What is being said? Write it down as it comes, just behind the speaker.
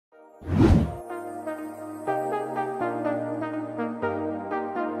I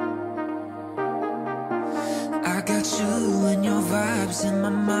got you and your vibes in my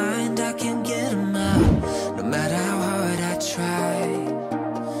mind, I can't get them out, no matter how hard I try.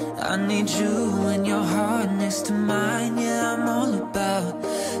 I need you and your heart next to mine, yeah, I'm all about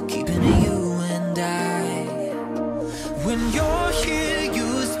keeping it you and I. When you're here,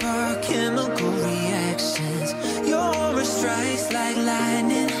 you spark chemical reactions, your aura strikes like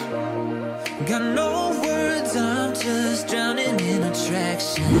lightning. Got no words, I'm just drowning in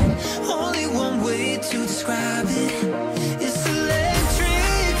attraction. Only one way to describe it. It's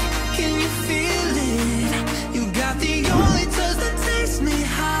electric, can you feel it? You got the only touch that takes me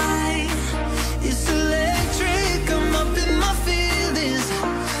high. It's electric, I'm up in my feelings.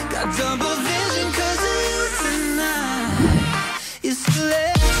 Got double vision 'cause of you tonight. It's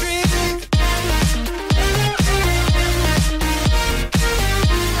electric.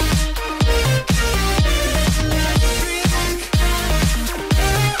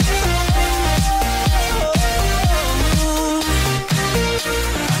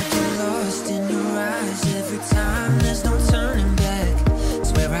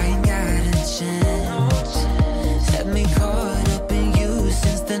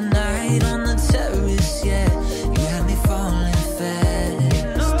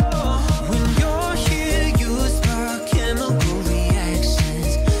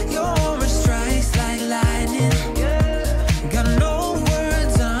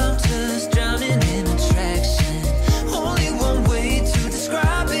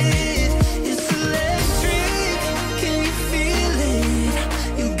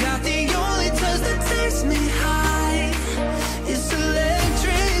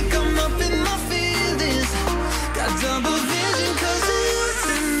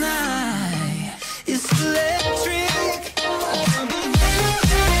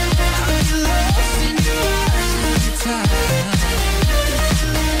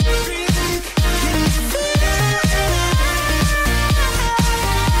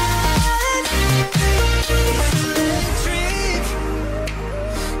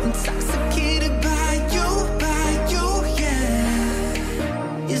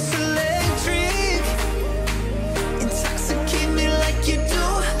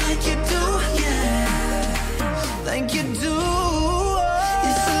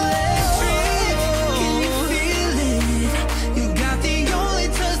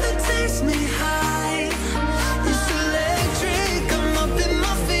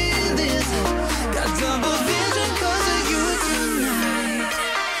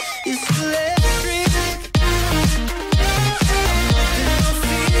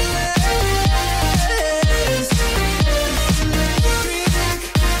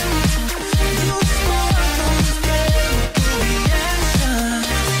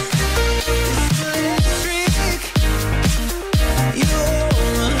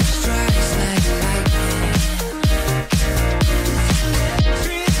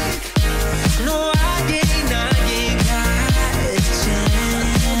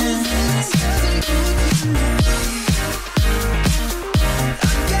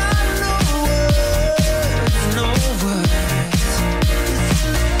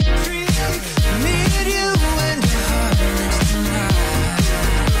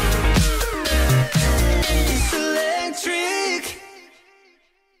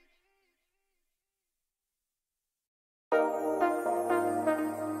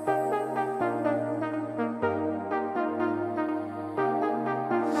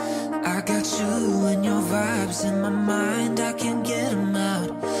 I got you and your vibes in my mind, I can't get them out,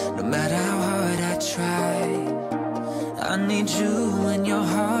 no matter how hard I try. I need you and your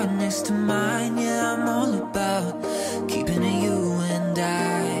heart next to mine, yeah, I'm all about keeping it you and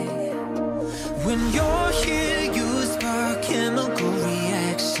I. When you're here, you spark chemical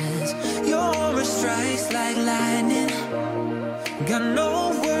reactions, your aura strikes like lightning. Got no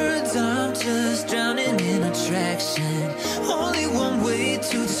words, I'm just drowning in attraction. Only one way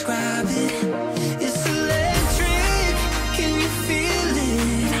to describe it. It's electric, can you feel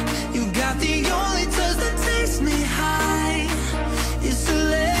it? You got the only touch that takes me high. It's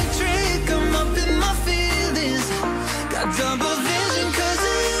electric, I'm up in my feelings.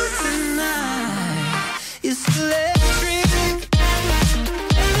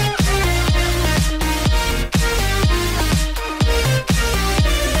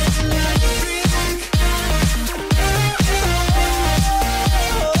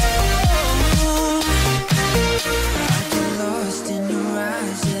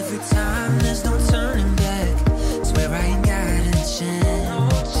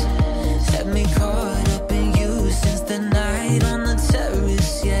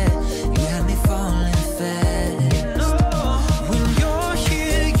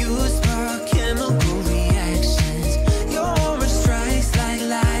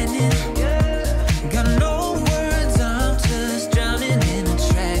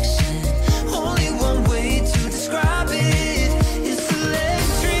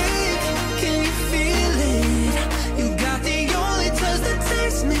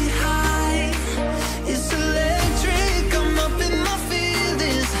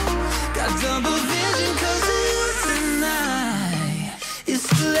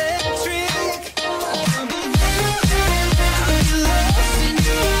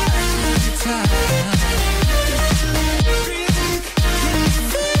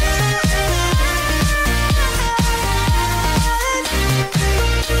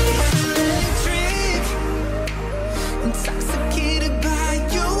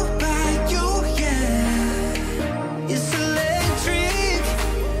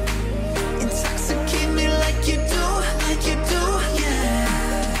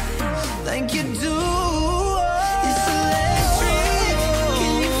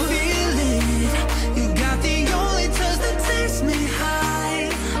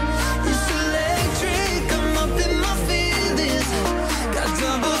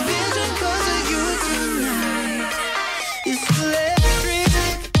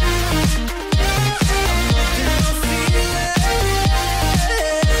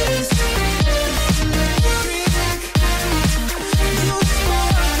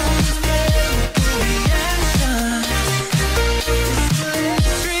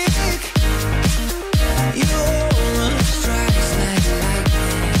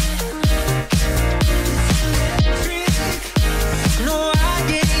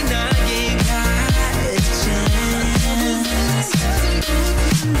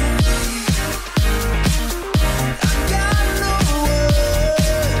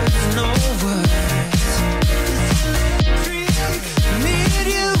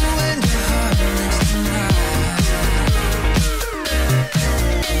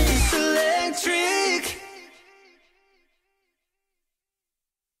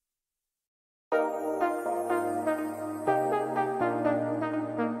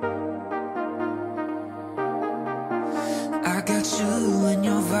 you and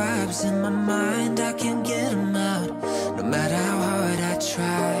your vibes in my mind, I can't get them out, no matter how hard I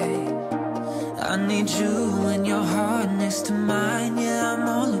try. I need you and your heart next to mine. Yeah, I'm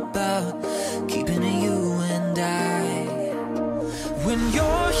all about keeping it you and I. When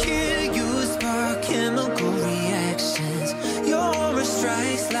you're here, you spark chemical reactions. Your aura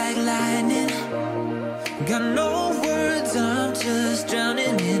strikes like lightning. Got no words, I'm just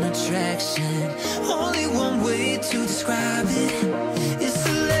drowning in attraction. Only one way to describe it. It's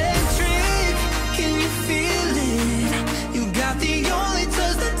electric, can you feel it? You got the only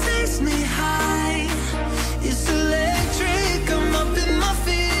touch that takes me high. It's electric, I'm up in my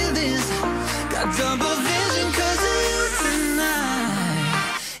feelings. Got double vision 'cause of you tonight.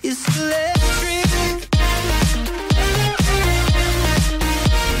 It's electric.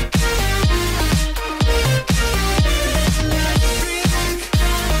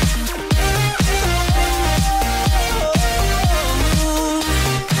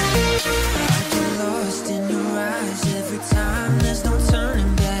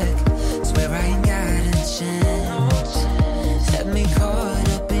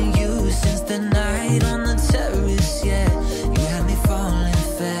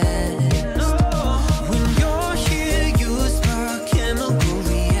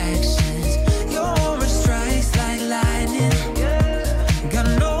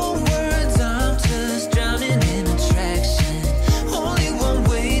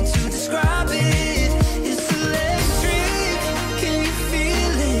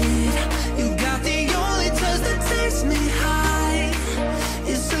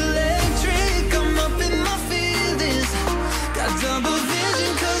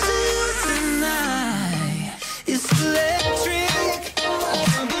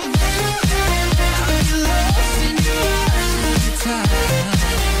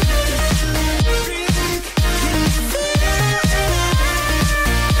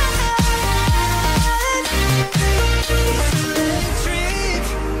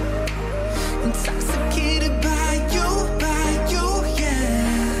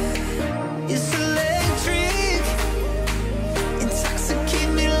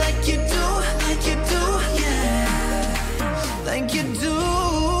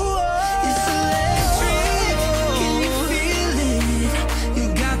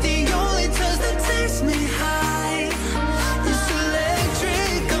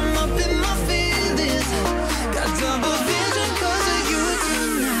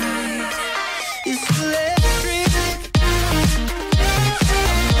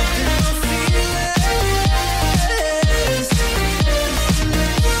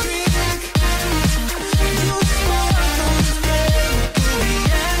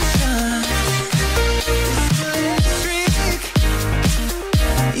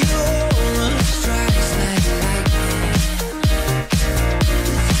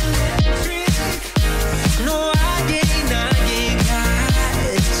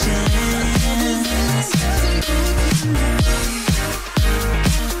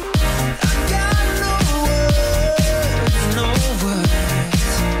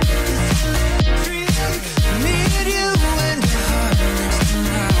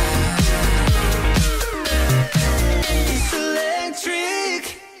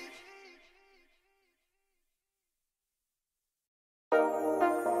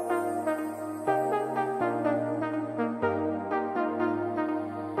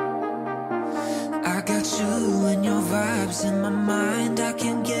 I got you and your vibes in my mind, I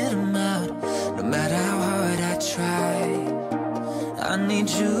can't get them out, no matter how hard I try. I need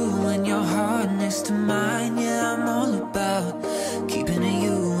you and your heart next to mine. Yeah, I'm all about keeping it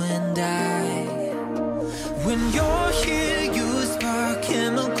you and I. When you're here, you spark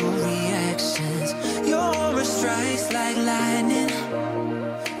chemical reactions. Your aura strikes like lightning.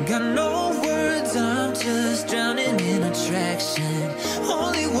 Got no words, I'm just drowning in attraction.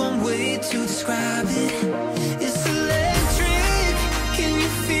 Only one way to describe it. It's electric, can you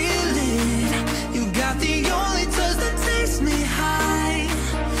feel it? You got the only touch that takes me high.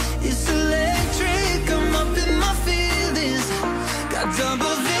 It's electric, I'm up in my feelings. Got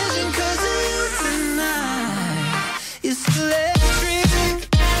double vision 'cause of you tonight. It's electric.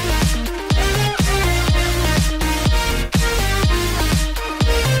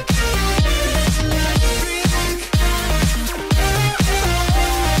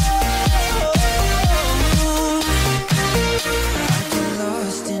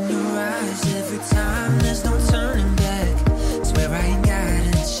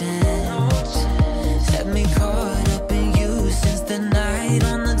 Had me caught up in you since the night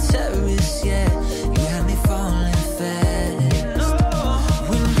on the terrace.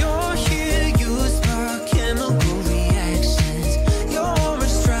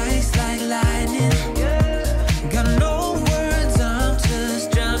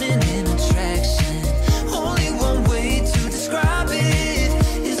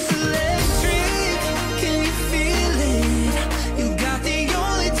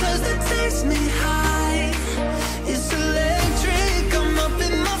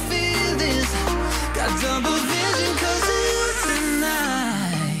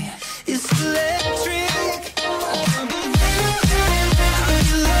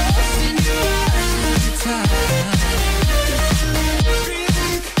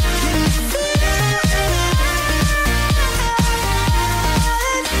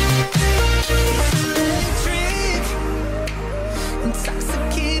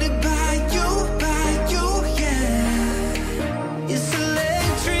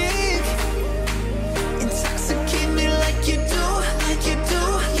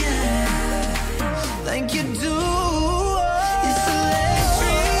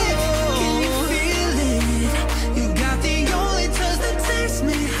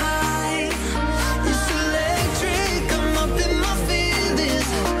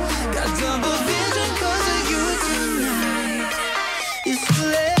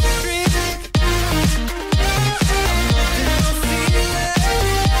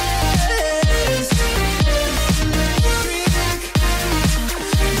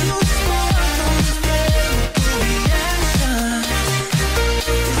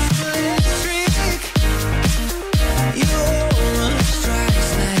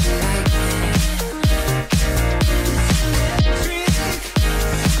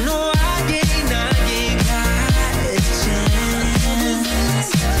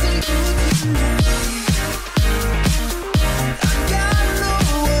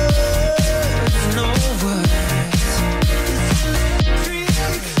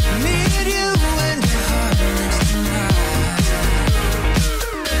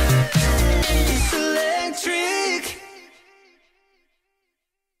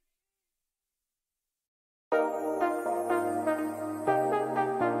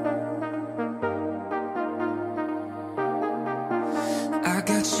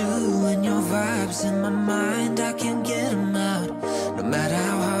 vibes in my mind, I can't get them out. No matter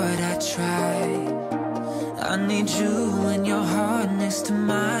how hard I try, I need you and your heart next to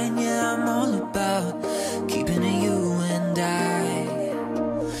mine. Yeah, I'm all about keeping it you and I.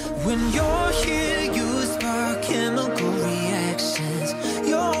 When you're here, you spark chemical reactions.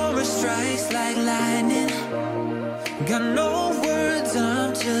 Your aura strikes like lightning. Got no words,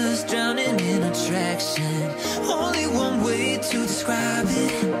 I'm just drowning in attraction. Only one way to describe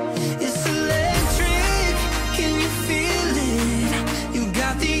it. It's electric, can you feel it? You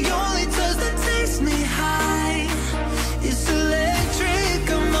got the only touch that takes me high. It's electric,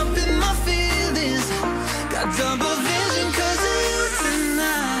 I'm up in my feelings. Got double vision 'cause of you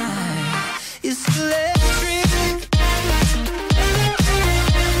tonight. It's electric.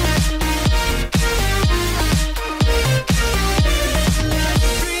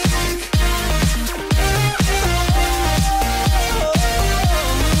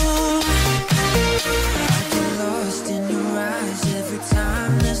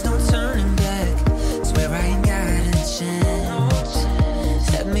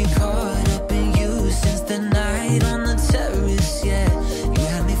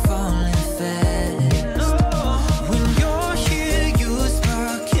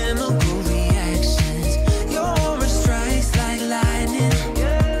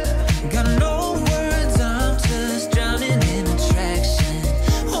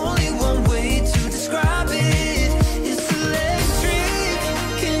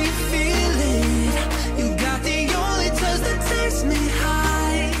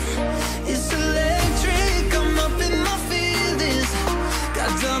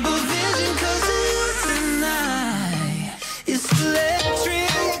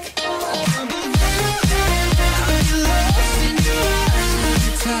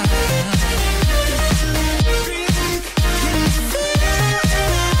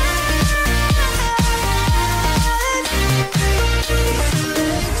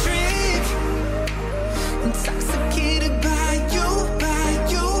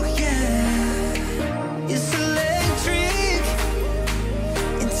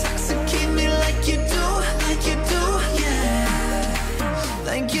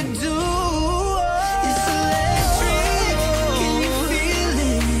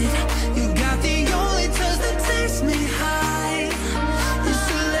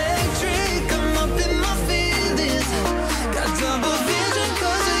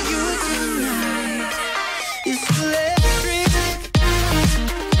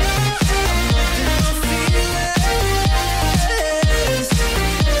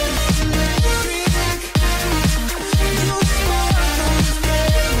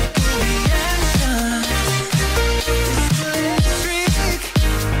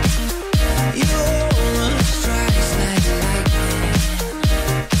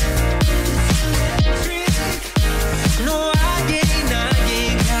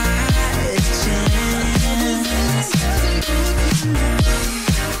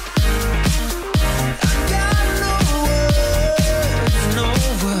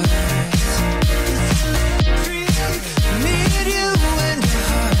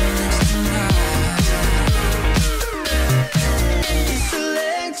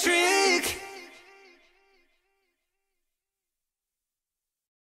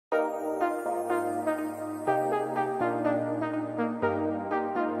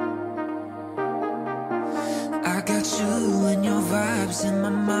 I got you and your vibes in my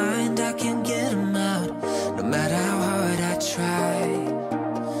mind, I can't get them out. No matter how hard I try,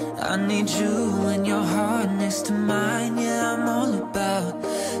 I need you and your heart next to mine. Yeah, I'm all about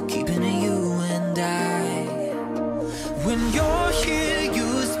keeping it you and I. When you're here, you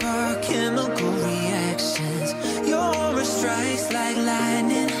spark chemical reactions. Your aura strikes like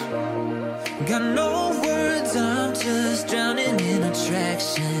lightning. Got no words, I'm just drowning in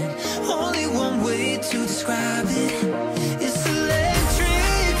attraction. Only one way to describe it. It's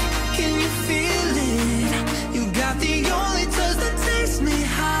electric, can you feel it? You got the only touch that takes me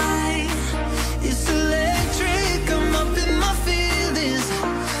high. It's electric, I'm up in my feelings.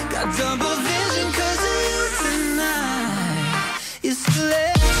 Got double vision 'cause of you tonight. It's electric.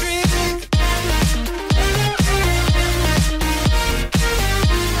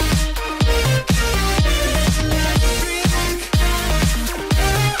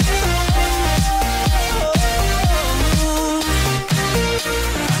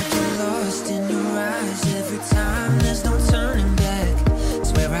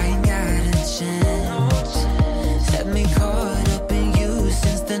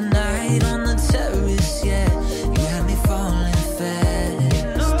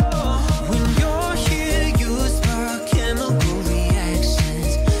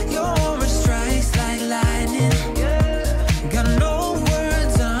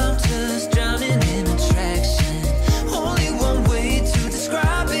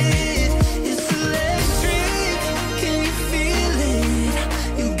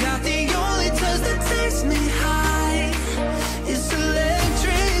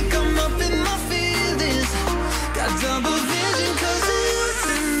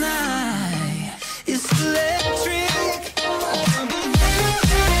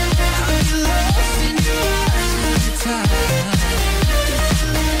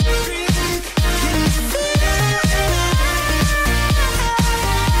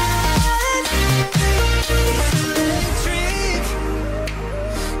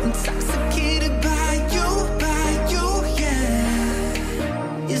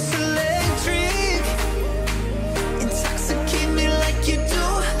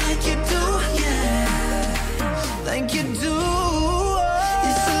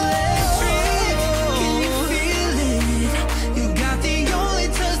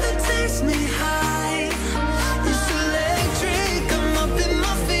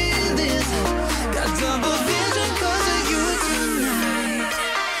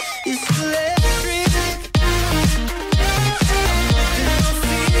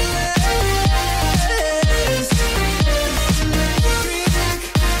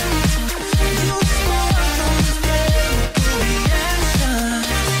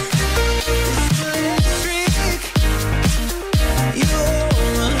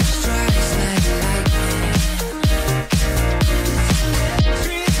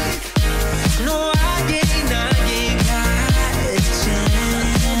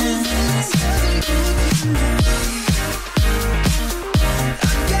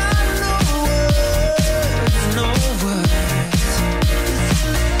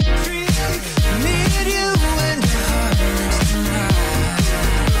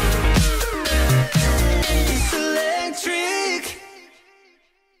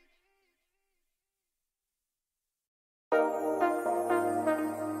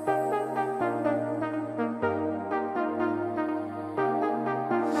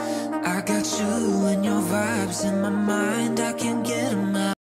 vibes in my mind, I can't get them